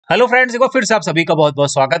Hello friends, एक बार फिर से आप सभी का बहुत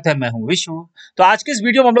बहुत स्वागत है। मैं हूं विशु। तो आज के इस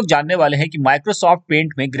वीडियो में हम लोग जानने वाले हैं कि माइक्रोसॉफ्ट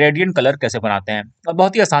पेंट में ग्रेडियंट कलर कैसे बनाते हैं और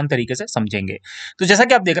बहुत ही आसान तरीके से समझेंगे। तो जैसा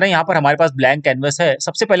कि आप देख रहे हैं यहाँ पर हमारे पास ब्लैंक कैनवस है।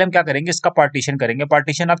 सबसे पहले हम क्या करेंगे, इसका पार्टीशन करेंगे।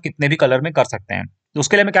 पार्टीशन आप कितने भी कलर में कर सकते हैं। तो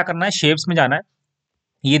उसके लिए हमें क्या करना है, शेप्स में जाना है।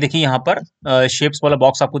 ये देखिए यहाँ पर शेप्स वाला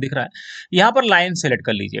बॉक्स आपको दिख रहा है। यहाँ पर लाइन सेलेक्ट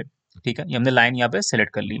कर लीजिए। ठीक है, ये हमने लाइन यहाँ पे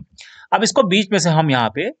सेलेक्ट कर ली। अब इसको बीच में से हम यहाँ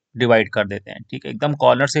पे डिवाइड कर देते हैं। ठीक है, एकदम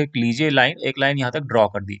कॉर्नर से एक लीजिए लाइन, एक लाइन यहाँ तक ड्रॉ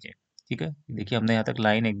कर दीजिए। ठीक है, देखिए हमने यहाँ तक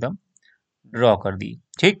लाइन एकदम ड्रॉ कर दी।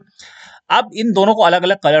 ठीक, अब इन दोनों को अलग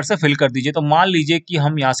अलग कलर से फिल कर दीजिए। तो मान लीजिए कि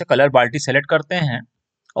हम यहाँ से कलर बाल्टी सेलेक्ट करते हैं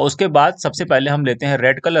और उसके बाद सबसे पहले हम लेते हैं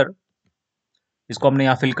रेड कलर। इसको हमने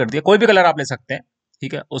यहाँ फिल कर दिया, कोई भी कलर आप ले सकते हैं।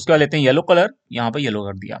 ठीक है, उसके बाद लेते हैं येलो कलर, यहाँ पे येलो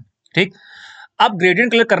कर दिया। ठीक, अब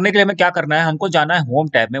ग्रेडियंट कलर करने के लिए हमें क्या करना है, हमको जाना है होम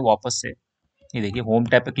टैब में वापस से। ये देखिए होम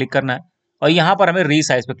टैब पे क्लिक करना है और यहाँ पर हमें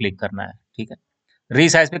रीसाइज पे क्लिक करना है। ठीक है,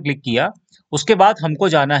 रीसाइज पे क्लिक किया, उसके बाद हमको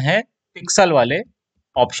जाना है पिक्सल वाले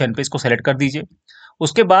ऑप्शन पे, इसको सेलेक्ट कर दीजिए।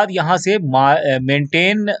 उसके बाद यहाँ से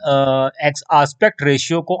मेंटेन एक्स एस्पेक्ट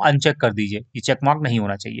रेशियो को अनचेक कर दीजिए, ये चेक मार्क नहीं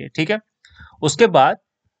होना चाहिए। ठीक है, उसके बाद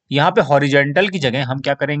यहाँ पे हॉरिजेंटल की जगह हम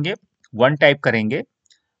क्या करेंगे, 1 टाइप करेंगे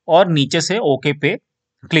और नीचे से ओके पे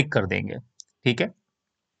क्लिक कर देंगे। ठीक है,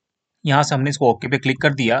 यहाँ से हमने इसको ओके पे क्लिक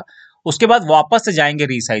कर दिया। उसके बाद वापस से जाएंगे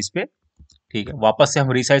रीसाइज पे। ठीक है, वापस से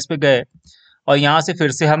हम रीसाइज पे गए और यहाँ से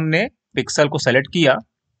फिर से हमने पिक्सल को सेलेक्ट किया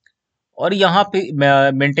और यहाँ पे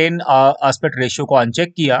मेंटेन एस्पेक्ट रेशियो को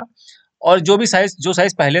अनचेक किया और जो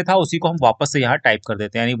साइज पहले था उसी को हम वापस से यहाँ टाइप कर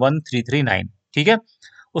देते हैं, यानी 1339। ठीक है,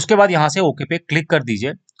 उसके बाद यहाँ से ओके पे क्लिक कर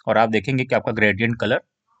दीजिए और आप देखेंगे कि आपका ग्रेडियंट कलर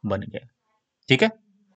बन गया। ठीक है,